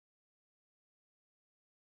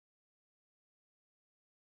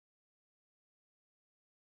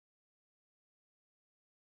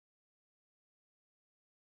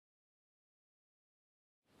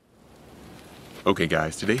Okay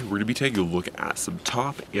guys, today we're going to be taking a look at some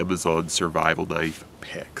top Amazon survival knife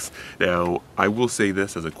picks. Now, I will say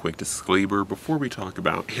this as a quick disclaimer before we talk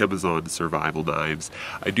about Amazon survival knives.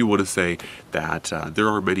 I do want to say that there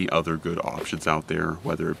are many other good options out there,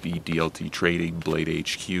 whether it be DLT Trading, Blade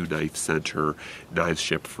HQ, Knife Center, Knives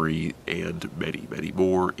Ship Free, and many, many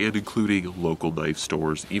more, and including local knife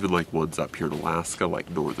stores, even like ones up here in Alaska like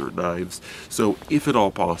Northern Knives. So if at all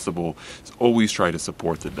possible, always try to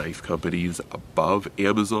support the knife companies above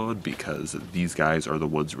Amazon, because these guys are the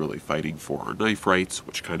ones really fighting for our knife rights,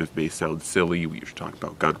 which kind of may sound silly. We usually talk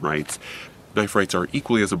about gun rights. Knife rights are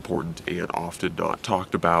equally as important and often not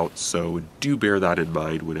talked about, so do bear that in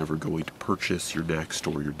mind whenever going to purchase your next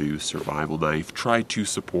or your new survival knife. Try to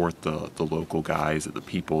support the local guys and the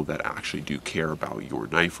people that actually do care about your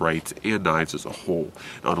knife rights and knives as a whole.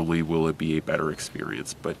 Not only will it be a better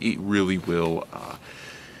experience, but it really will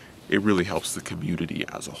it really helps the community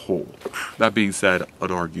as a whole. That being said,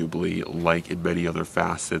 unarguably, like in many other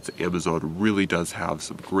facets, Amazon really does have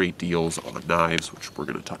some great deals on knives, which we're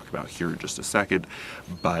going to talk about here in just a second.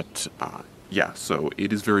 But yeah, so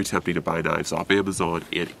it is very tempting to buy knives off Amazon,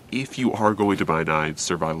 and if you are going to buy knives,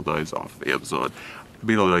 survival knives off of Amazon, I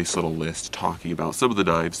made a nice little list talking about some of the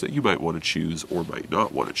knives that you might want to choose or might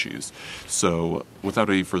not want to choose. So without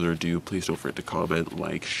any further ado, please don't forget to comment,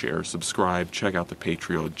 like, share, subscribe, check out the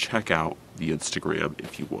Patreon, check out the Instagram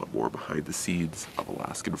if you want more behind the scenes of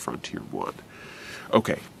Alaskan Frontier 1.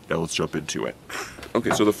 Okay, now let's jump into it. Okay,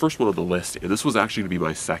 so the first one on the list, and this was actually going to be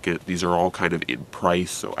my second. These are all kind of in price,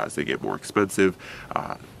 so as they get more expensive,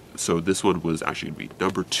 so this one was actually going to be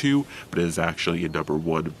number 2, but it is actually in number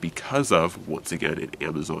 1 because of, once again, an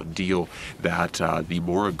Amazon deal that the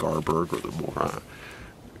Mora Garberg, or the Mora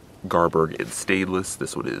Garberg in stainless,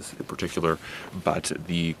 this one is in particular, but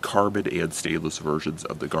the carbon and stainless versions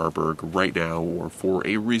of the Garberg right now, or for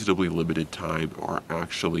a reasonably limited time, are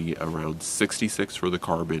actually around $66 for the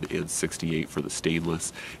carbon and $68 for the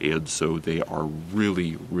stainless, and so they are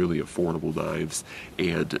really, really affordable knives.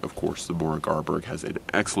 And of course, the Mora Garberg has an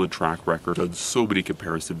excellent track record, done so many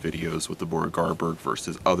comparison videos with the Mora Garberg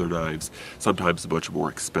versus other knives, sometimes much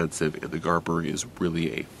more expensive, and the Garberg is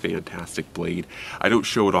really a fantastic blade. I don't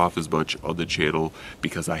show it off as much on the channel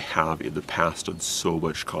because I have in the past done so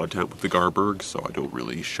much content with the Garberg, so I don't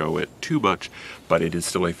really show it too much, but it is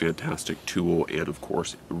still a fantastic tool, and of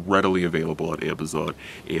course readily available on Amazon,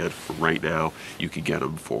 and for right now you can get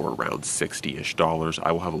them for around $60-ish.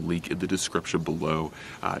 I will have a link in the description below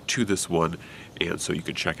to this one, and so you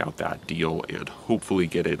can check out that deal and hopefully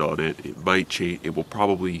get in on it. It might change, it will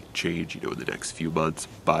probably change, in the next few months,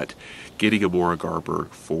 but getting a Mora Garberg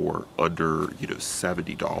for under,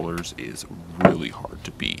 $70 is really hard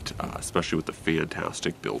to beat, especially with the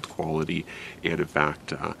fantastic build quality. And in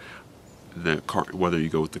fact, whether you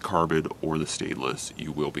go with the carbon or the stainless,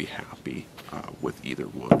 you will be happy with either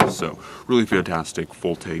one. So really fantastic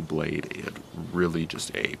full tang blade and really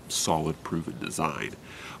just a solid proven design.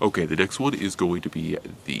 Okay, the next one is going to be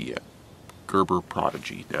the Gerber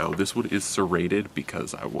Prodigy. Now this one is serrated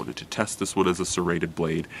because I wanted to test this one as a serrated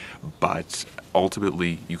blade, but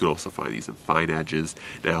ultimately you can also find these in fine edges.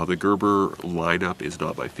 Now the Gerber lineup is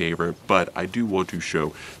not my favorite, but I do want to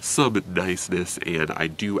show some niceness, and I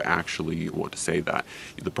do actually want to say that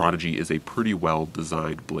the Prodigy is a pretty well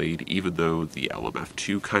designed blade, even though the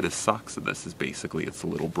LMF2 kind of sucks and this is basically its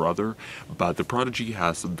little brother. But the Prodigy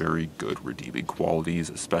has some very good redeeming qualities,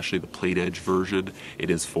 especially the plain edge version. It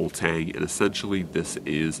is full tang, and essentially this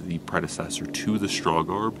is the predecessor to the strong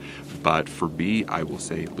arm, but for me, I will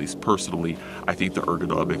say, at least personally, I think the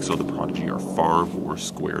ergonomics on the Prodigy are far more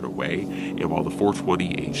squared away, and while the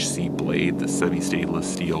 420 HC blade, the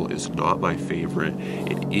semi-stainless steel, is not my favorite,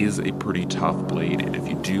 it is a pretty tough blade, and if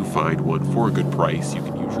you do find one for a good price, you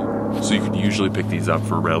can usually pick these up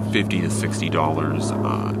for around $50 to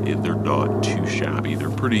 $60, and they're not too shabby. They're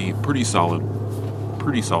pretty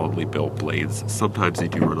solidly built blades. Sometimes they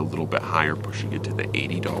do run a little bit higher, pushing into the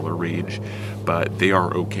 $80 range, but they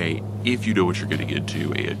are okay if you know what you're getting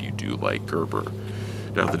into and you do like Gerber.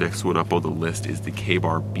 Now the next one up on the list is the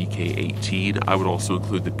Ka-Bar BK18. I would also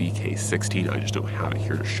include the BK16, I just don't have it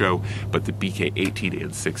here to show, but the BK18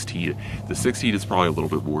 and 16. The 16 is probably a little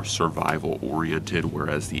bit more survival oriented,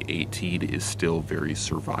 whereas the 18 is still very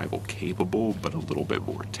survival capable, but a little bit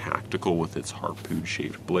more tactical with its harpoon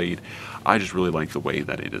shaped blade. I just really like the way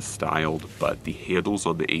that it is styled, but the handles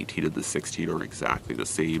on the 18 and the 16 are exactly the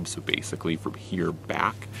same, so basically from here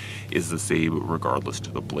back is the same regardless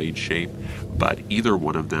to the blade shape, but either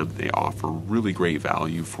one of them, they offer really great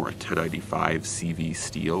value for a 1095 CV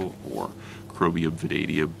steel or chromium,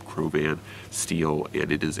 vanadium, chroman steel,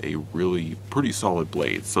 and it is a really pretty solid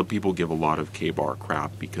blade. Some people give a lot of Ka-Bar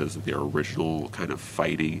crap because their original kind of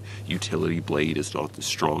fighting utility blade is not the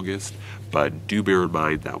strongest, but do bear in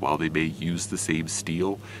mind that while they may use the same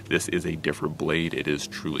steel, this is a different blade. It is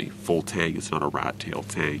truly full tang, it's not a rat tail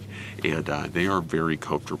tang, and they are very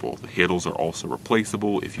comfortable. The handles are also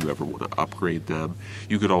replaceable if you ever want to upgrade them.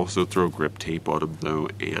 You could also throw grip tape on them though,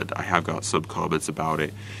 and I have got some comments about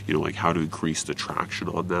it, you know, like how to increase the traction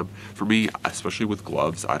on them. For me, especially with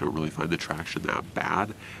gloves, I don't really find the traction that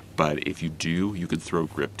bad, but if you do, you can throw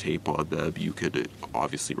grip tape on them. You can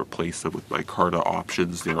obviously replace them with micarta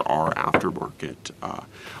options. There are aftermarket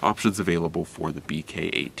options available for the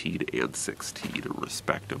BK18 and 16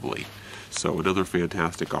 respectively. So another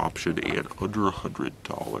fantastic option and under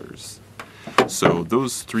 $100. So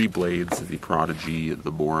those three blades, the Prodigy,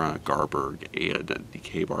 the Mora Garberg, and the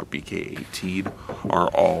Ka-Bar BK18 are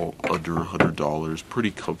all under $100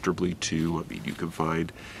 pretty comfortably too. I mean, you can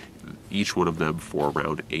find each one of them for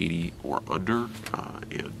around 80 or under,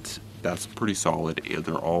 and that's pretty solid, and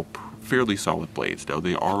they're all fairly solid blades. Now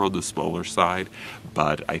they are on the smaller side,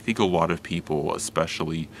 but I think a lot of people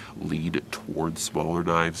especially lean towards smaller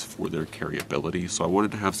knives for their carryability, so I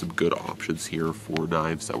wanted to have some good options here for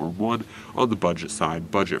knives that were, one, on the budget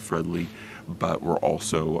side, budget friendly, but were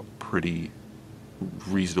also pretty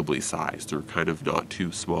reasonably sized. They're kind of not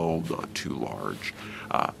too small, not too large.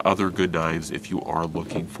 Other good knives, if you are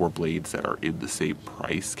looking for blades that are in the same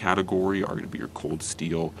price category, are going to be your Cold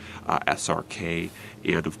Steel SRK,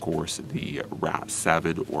 and of course the Rat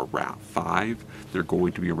 7 or Rat 5. They're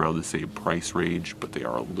going to be around the same price range, but they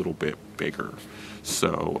are a little bit bigger.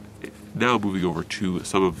 So now moving over to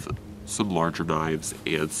some larger knives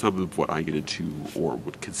and some of what I get into or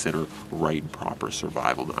would consider right and proper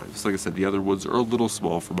survival knives. Like I said, the other ones are a little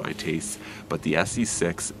small for my taste, but the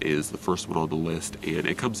SE6 is the first one on the list, and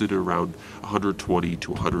it comes in at around $120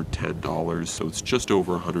 to $110, so it's just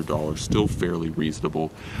over $100, still fairly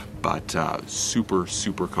reasonable, but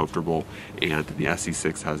super comfortable. And the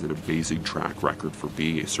SE6 has an amazing track record for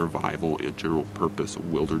being a survival and general purpose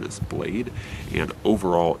wilderness blade, and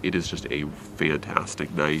overall it is just a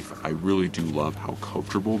fantastic knife. I really do love how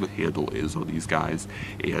comfortable the handle is on these guys,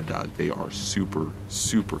 and they are super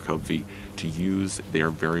comfy to use. They are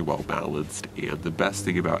very well balanced, and the best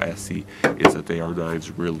thing about SE is that they are knives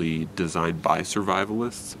really designed by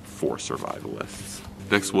survivalists for survivalists.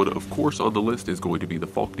 Next one, of course, on the list is going to be the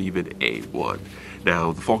Fallkniven A1.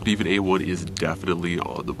 Now, the Fallkniven A1 is definitely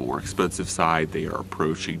on the more expensive side. They are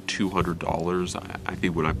approaching $200. I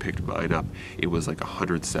think when I picked mine up, it was like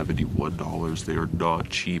 $171. They are not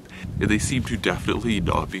cheap, and they seem to definitely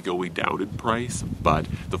not be going down in price, but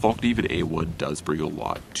the Fallkniven A1 does bring a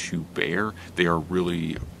lot to bear. They are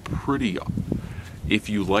really pretty. If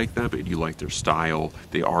you like them and you like their style,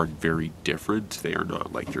 they are very different. They are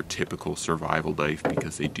not like your typical survival knife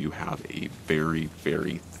because they do have a very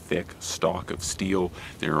thick stock of steel.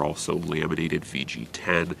 They are also laminated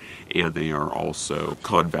VG10, and they are also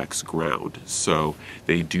convex ground. So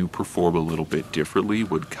they do perform a little bit differently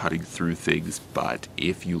when cutting through things, but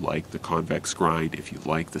if you like the convex grind, if you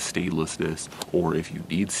like the stainlessness, or if you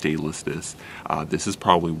need stainlessness, this is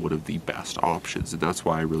probably one of the best options, and that's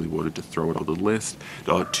why I really wanted to throw it on the list.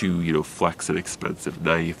 Not to, you know, flex an expensive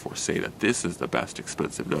knife or say that this is the best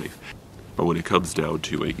expensive knife. But when it comes down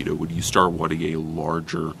to it, you know, when you start wanting a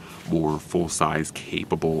larger, more full-size,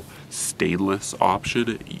 capable stainless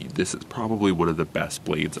option, this is probably one of the best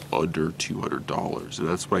blades under $200. And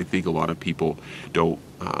that's what I think a lot of people don't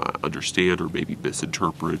understand, or maybe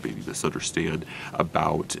misinterpret, maybe misunderstand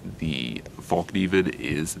about the Fallkniven,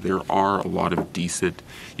 is there are a lot of decent,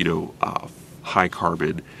 you know, high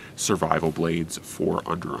carbon survival blades for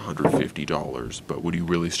under $150, but when you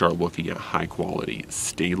really start looking at high quality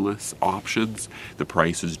stainless options, the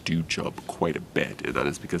prices do jump quite a bit, and that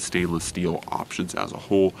is because stainless steel options as a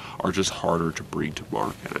whole are just harder to bring to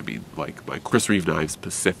market. I mean, like my Chris Reeve Knives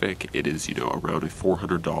Pacific, it is, you know, around a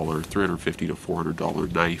 $400, $350 to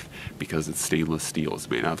 $400 knife because it's stainless steel. It's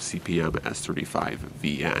made out of CPM S35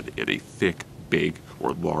 VN and a thick, big,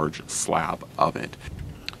 or large slab of it.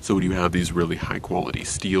 So when you have these really high quality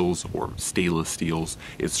steels or stainless steels,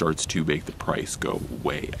 it starts to make the price go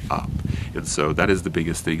way up. And so that is the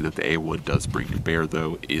biggest thing that the A1 does bring to bear,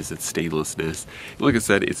 though, is its stainlessness. Like I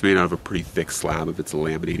said, it's made out of a pretty thick slab of its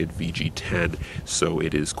laminated VG10, so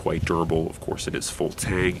it is quite durable. Of course, it is full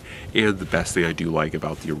tang, and the best thing I do like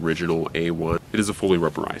about the original A1, it is a fully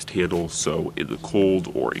rubberized handle, so in the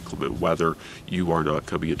cold or inclement weather, you are not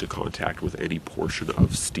coming into contact with any portion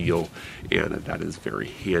of steel, and that is very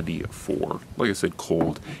handy. handy for, like I said,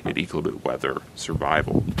 cold and inclement weather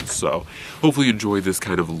survival. So hopefully you enjoyed this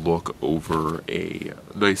kind of look over a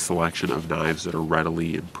nice selection of knives that are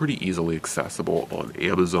readily and pretty easily accessible on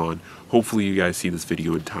Amazon. Hopefully you guys see this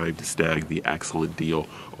video in time to snag the excellent deal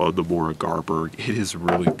on the Mora Garberg. It is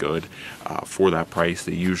really good for that price.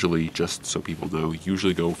 They usually, just so people know,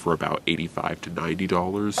 usually go for about $85 to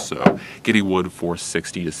 $90. So getting one for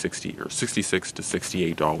 $66 to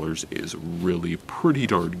 $68 is really pretty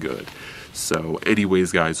darn good. So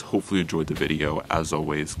anyways, guys, hopefully you enjoyed the video. As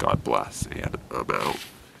always, God bless, and I'm out.